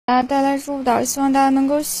大家带来是舞蹈，希望大家能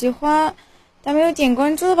够喜欢。还没有点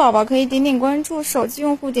关注的宝宝可以点点关注，手机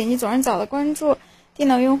用户点击左上角的关注，电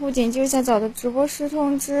脑用户点击右下角的直播室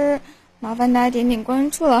通知，麻烦大家点点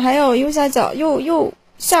关注了。还有右下角右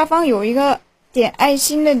下方有一个点爱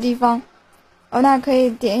心的地方，大家可以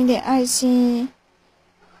点一点爱心，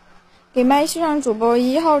给麦序上主播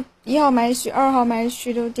一号麦序、2号麦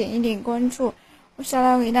序都点一点关注。我下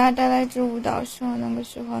来给大家带来支舞蹈，希望能够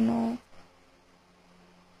喜欢哦。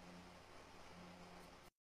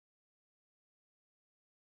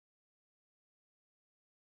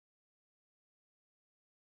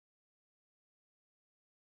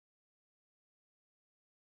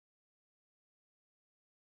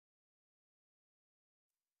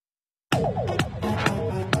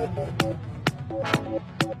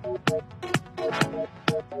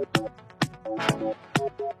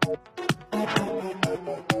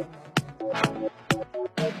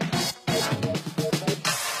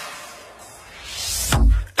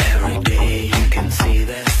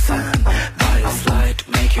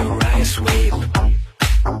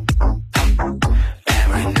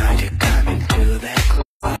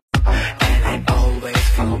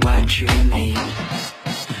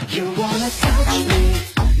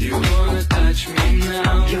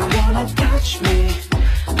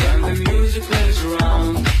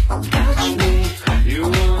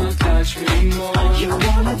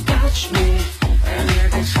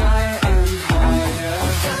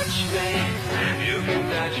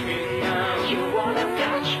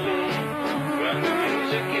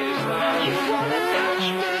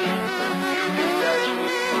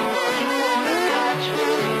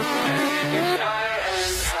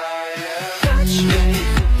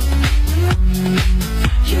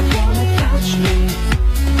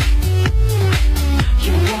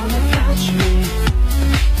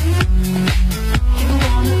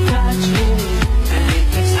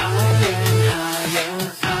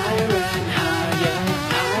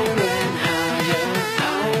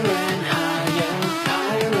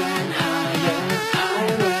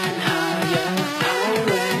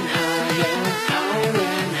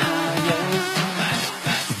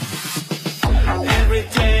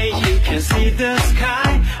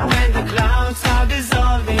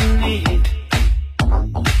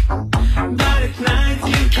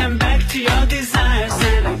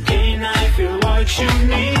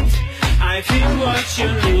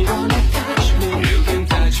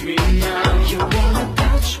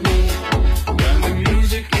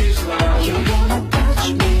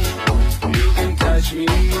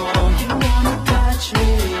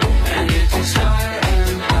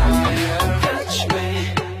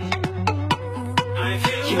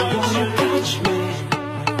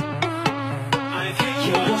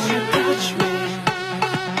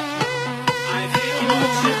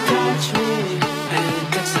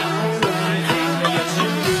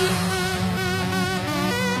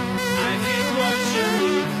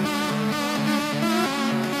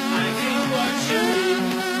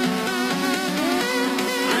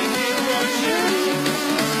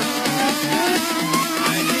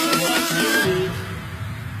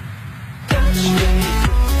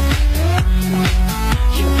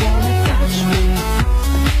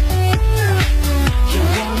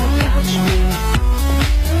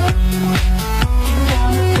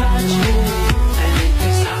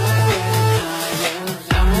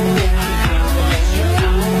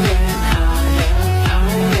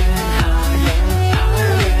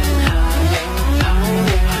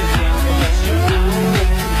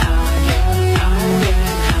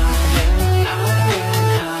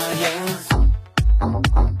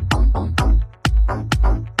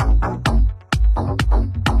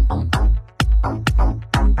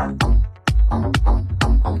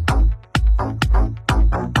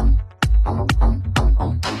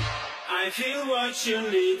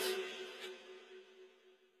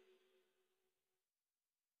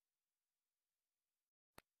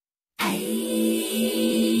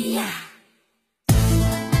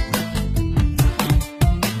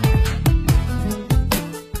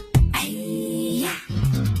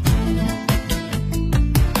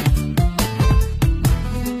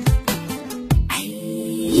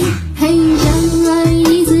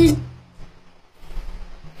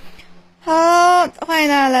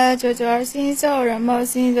992星秀人貌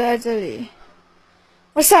星星就在这里。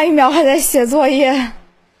我上一秒还在写作业，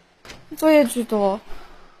作业居多。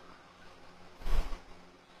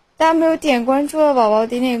大家没有点关注的宝宝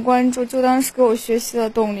点点关注，就当是给我学习的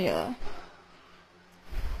动力了。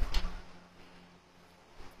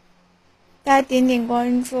大家点点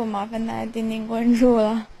关注，麻烦大家点点关注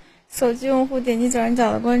了。手机用户点击左上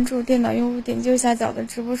角的关注，电脑用户点击右下角的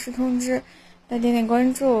直播室通知。再点点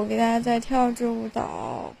关注，给大家再跳支舞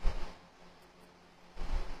蹈。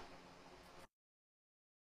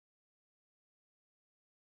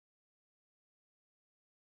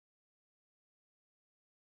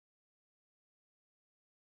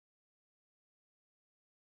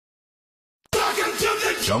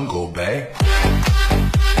Jungle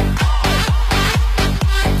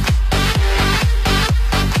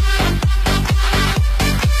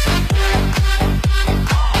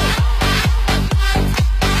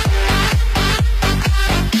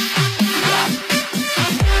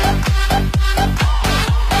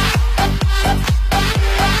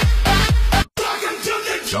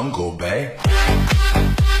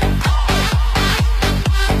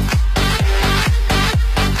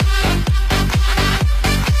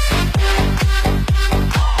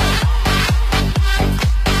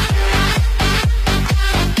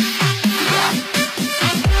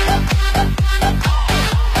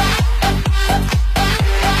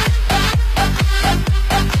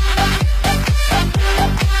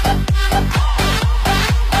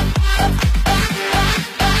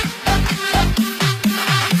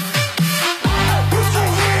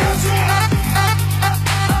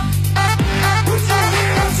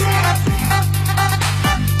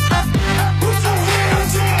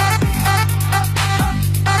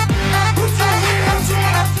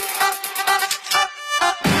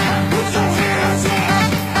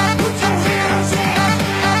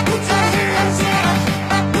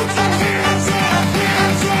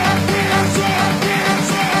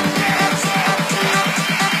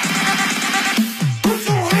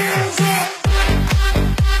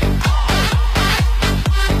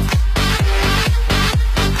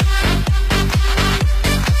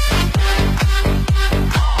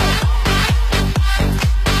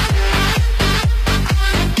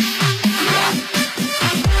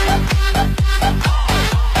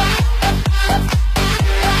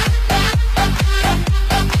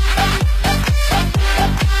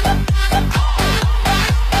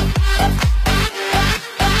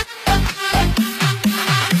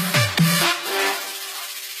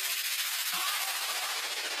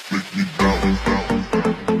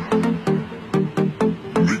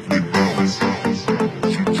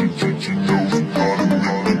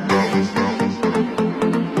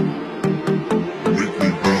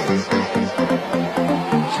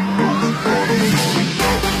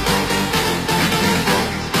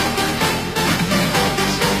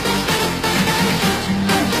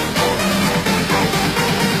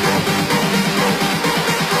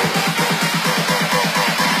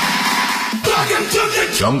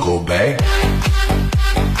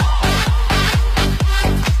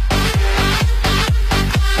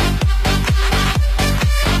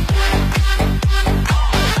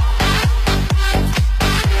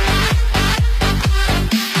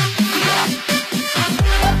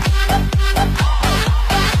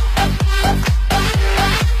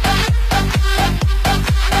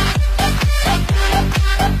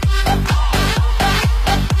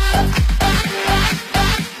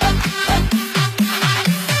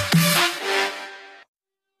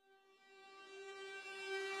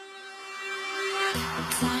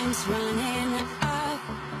running up,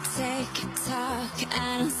 Tik Tok,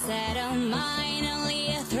 unsettled mind,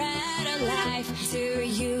 only a thread of life. Do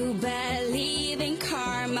you believe in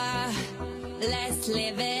karma? Let's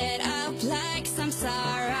live it up like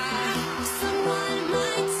samsara. Someone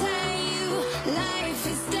might tell you life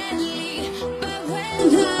is deadly, but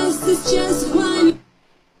when lost is just one.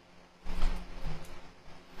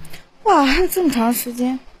 哇，还有这么长时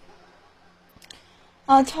间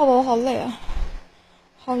啊！跳的我好累啊。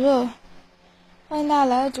好热，欢迎大家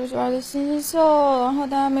来到992的星星秀。然后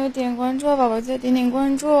大家没有点关注的宝宝记得点点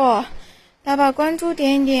关注，大家把关注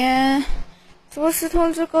点一点，直播时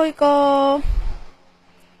通知勾一勾，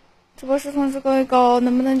直播时通知勾一勾，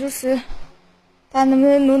能不能就是大家能不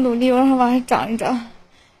能努力，然后往上涨一涨，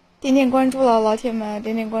点点关注了，老铁们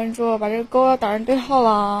点点关注，把这个勾要打成对号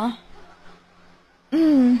了。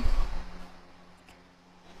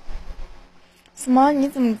什么？你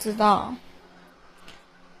怎么知道？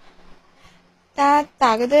大家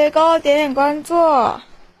打个对勾，点点关注，我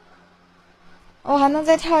还能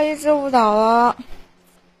再跳一支舞蹈了，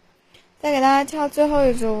再给大家跳最后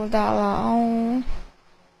一支舞蹈了。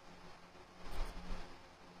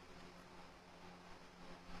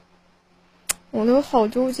我都好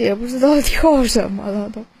纠结，不知道跳什么了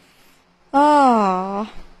都啊。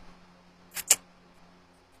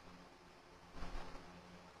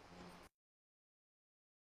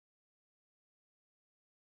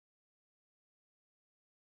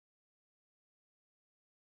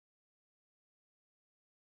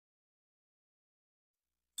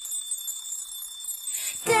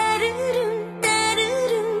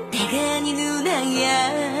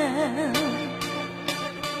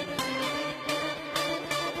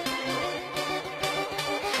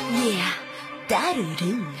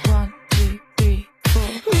One, two, three, four.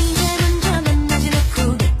 네가 먼저 만나지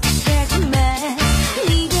놓고 내 탓하지 마.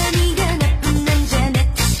 네가 나쁜 남자 내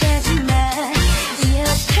탓하지 마.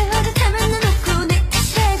 이어져도 다 만나놓고 내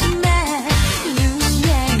탓하지 마.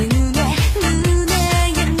 누나야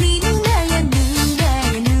네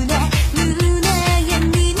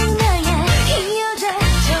누나야. 이 여자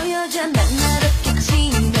저 여자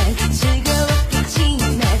만나봤겠지만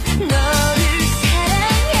즐거웠겠지만 너를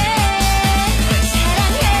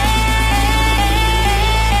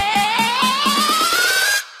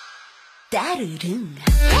따르릉.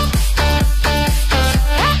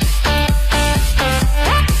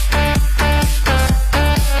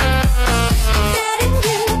 내가 네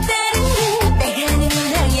누나야.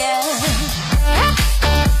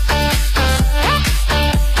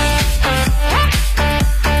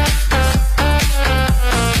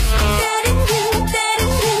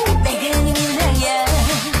 내가 네 누나야.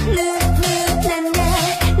 누나나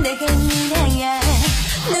내가 네 누나야.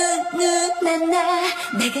 누나나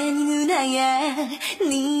내가 네 누나야. 네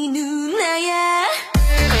누나야.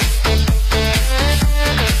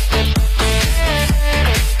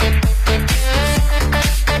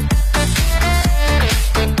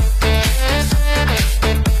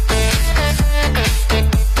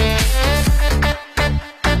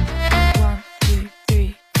 One, two,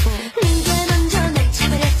 three, four. 네가 먼저 날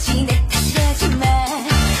잡아놨지 내 탓하지 마.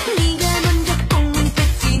 네가 먼저 꽁무니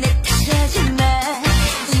뺐지 내 탓하지 마.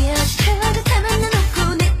 이어져도 다 만나놓고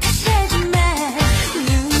내 탓하지 마.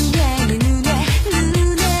 누나야 네 누나야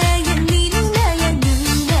네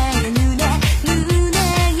누나야.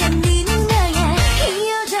 누나야 네 누나야. 이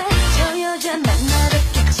여자 저 여자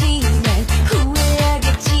만나봤겠지만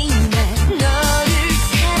후회하겠지만 너를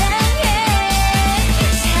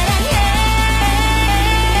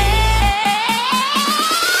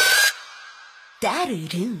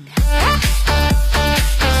따르릉.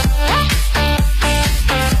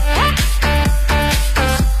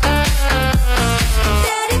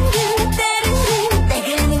 내가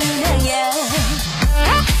네 누나야.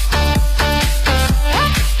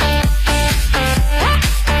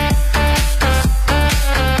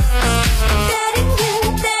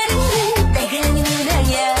 내가 네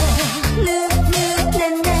누나야.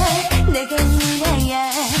 누나나 내가 네 누나야.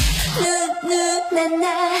 누나나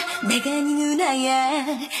내가 네 누나야.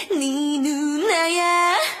 네 누나야.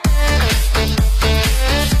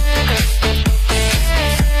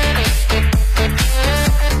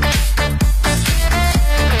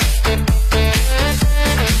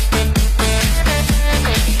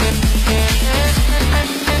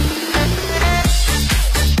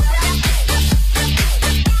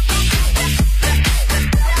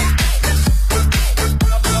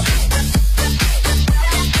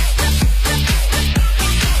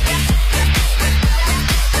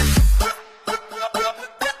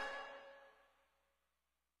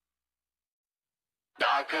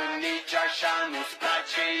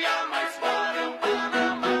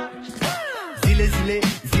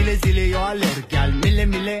 Zile, zile eu alerg Al mile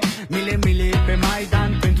pe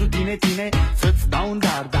Maidan Pentru tine Să-ți dau un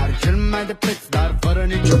dar cel mai de preț Dar fără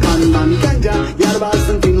nicio bani Mami ganja, iarba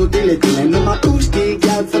sunt inutile tine Numai tu știi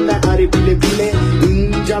chiar să-mi dai aripile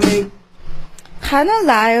În Jamaica 还能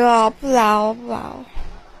来啊？不来哦，不来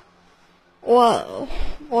哦。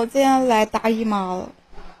我今天来大姨妈了，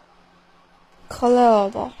可累了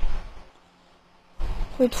都，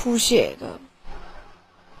会吐血的。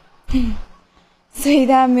所以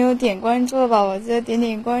大家没有点关注的宝宝，记得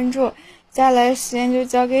点关注。接下来时间就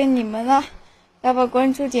交给你们了，要把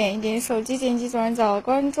关注点一点，手机点击左上角的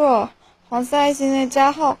关注，黄色爱心的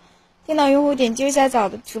加号，电脑用户点击右下角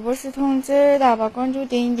的直播室通知，大家把关注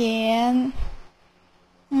点一点。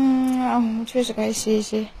我确实该歇一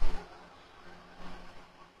歇。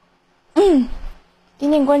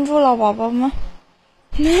点关注了，宝宝们。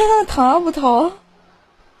逃啊不逃？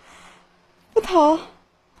不逃。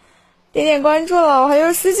点关注了，我还有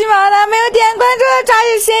10几秒呢，没有点关注的抓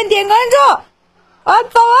紧时间点关注。我要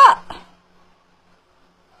走了。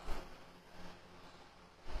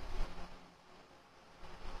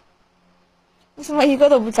为什么一个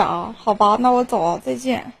都不找？好吧，那我走了，再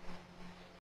见。